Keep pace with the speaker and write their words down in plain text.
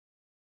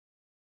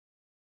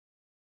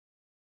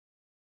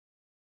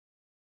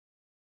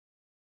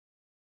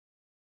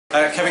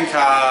Kevin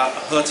Carr,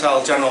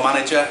 Hotel General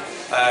Manager.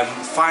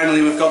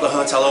 Finally we've got the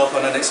hotel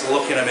open and it's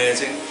looking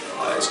amazing.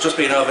 It's just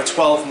been over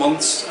 12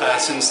 months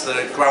since the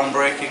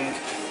groundbreaking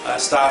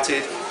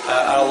started,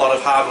 and a lot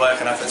of hard work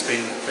and effort's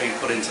been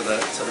put into the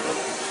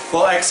building.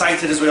 But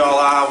excited as we all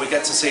are, we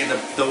get to see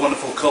the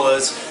wonderful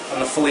colours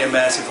and the fully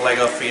immersive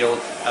Lego feel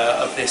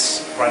of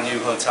this brand new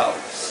hotel.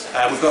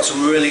 We've got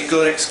some really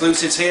good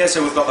exclusives here.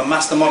 So we've got the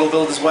Master Model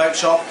Builders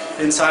Workshop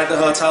inside the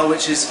hotel,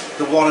 which is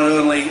the one and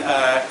only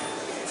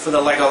for the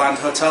Legoland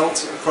Hotel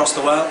across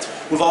the world.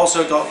 We've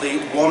also got the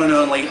one and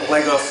only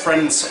Lego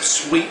Friends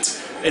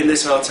Suite in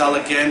this hotel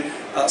again.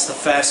 That's the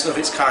first of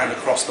its kind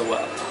across the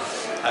world.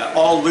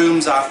 All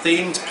rooms are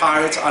themed: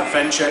 Pirate,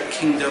 Adventure,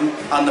 Kingdom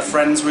and the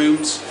Friends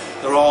rooms.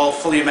 They're all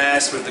fully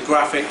immersed with the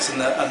graphics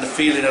and the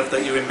feeling of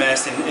that you're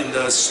immersed in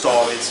those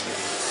stories.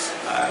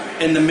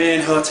 In the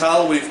main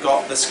hotel we've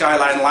got the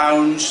Skyline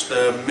Lounge,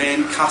 the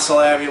main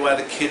castle area where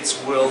the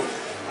kids will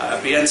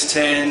be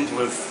entertained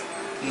with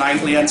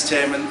nightly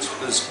entertainment.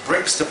 There's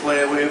bricks to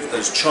play with,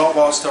 there's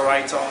chalkboards to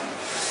write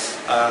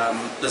on,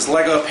 there's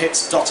Lego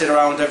pits dotted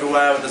around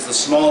everywhere. There's the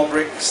small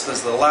bricks,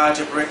 there's the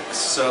larger bricks,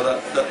 so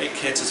that it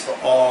caters for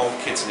all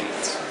kids'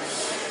 needs.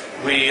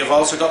 We have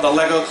also got the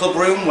Lego Club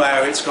room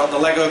where it's got the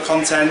Lego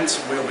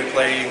content. We'll be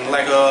playing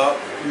Lego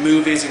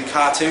movies and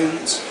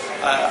cartoons,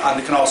 and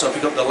they can also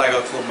pick up the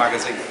Lego Club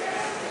magazine.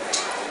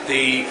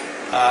 The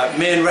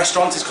main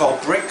restaurant is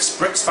called Bricks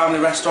Family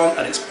Restaurant,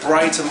 and it's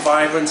bright and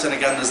vibrant, and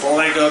again there's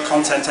Lego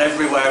content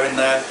everywhere in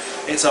there.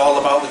 It's all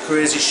about the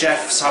crazy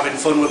chefs having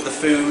fun with the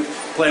food,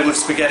 playing with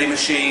spaghetti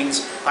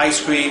machines,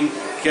 ice cream,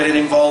 getting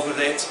involved with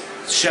it,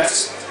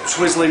 chefs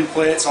twizzling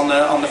plates on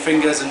the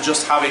fingers and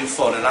just having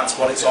fun, and that's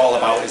what it's all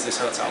about, is this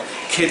hotel.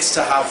 Kids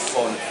to have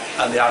fun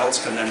and the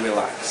adults can then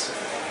relax.